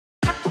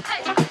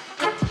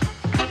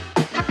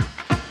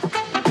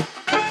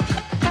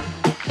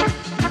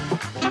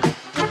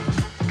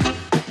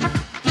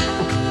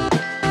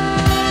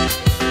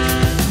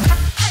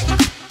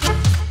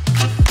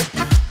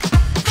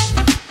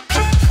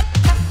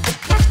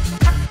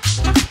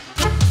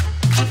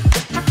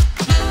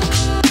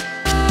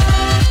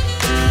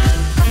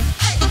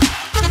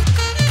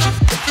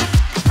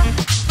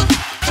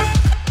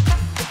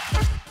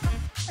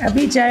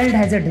Every child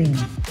has a dream.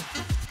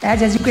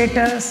 As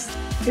educators,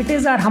 it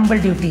is our humble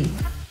duty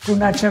to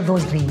nurture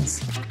those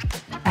dreams.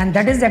 And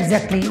that is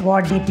exactly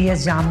what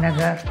DPS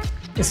Jamnagar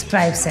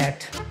strives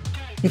at.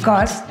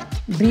 Because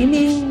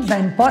dreaming the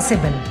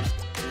impossible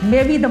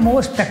may be the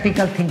most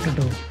practical thing to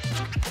do.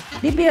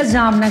 DPS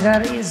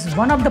Jamnagar is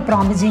one of the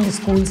promising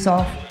schools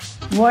of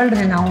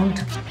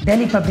world-renowned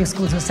Delhi Public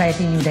School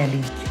Society, New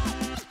Delhi.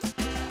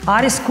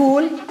 Our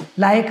school,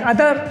 like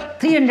other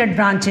 300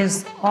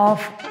 branches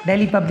of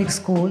Delhi Public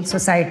School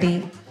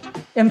Society,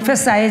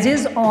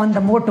 emphasizes on the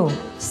motto,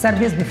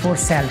 service before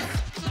self.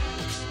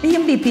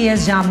 Team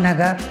DPS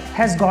Jamnagar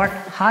has got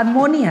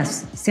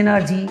harmonious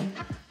synergy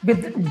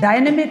with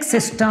dynamic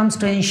systems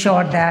to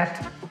ensure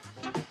that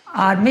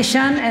our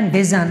mission and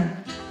vision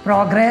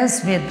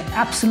progress with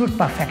absolute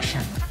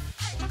perfection.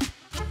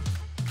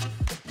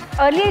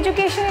 Early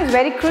education is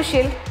very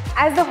crucial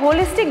as the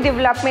holistic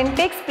development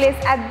takes place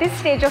at this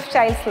stage of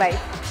child's life.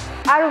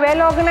 Our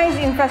well-organized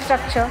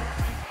infrastructure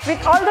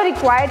with all the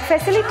required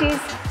facilities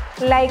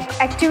like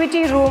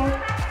activity room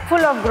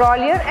full of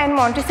Grolier and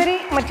Montessori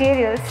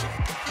materials,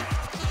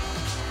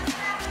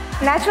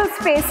 natural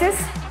spaces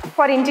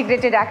for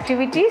integrated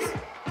activities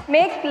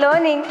make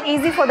learning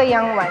easy for the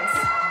young ones.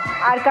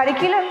 Our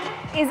curriculum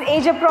is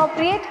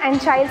age-appropriate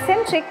and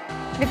child-centric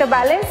with a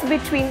balance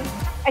between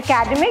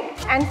academic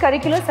and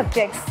curricular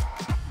subjects.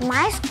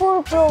 My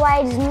school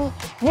provides me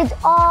with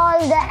all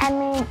the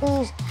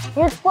amenities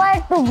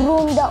required to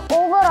groom the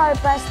overall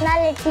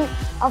personality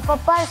of a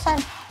person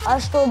or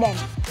student.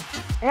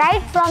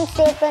 Right from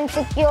safe and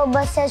secure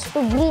buses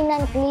to green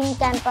and clean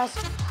campus,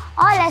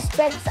 all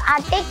aspects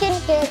are taken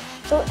care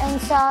to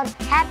ensure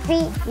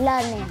happy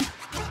learning.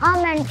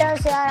 Our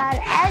mentors here are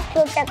as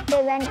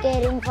protective and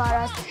caring for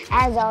us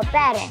as our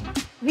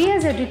parents. We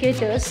as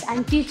educators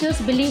and teachers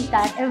believe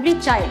that every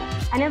child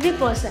and every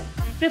person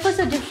prefers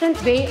a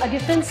different way, a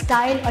different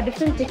style, a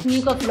different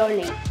technique of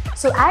learning.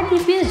 So at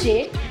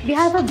DPSJ, we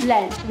have a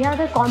blend, we have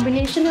a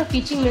combination of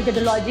teaching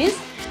methodologies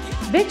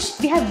which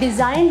we have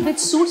designed which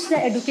suits the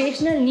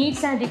educational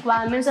needs and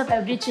requirements of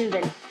every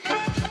children.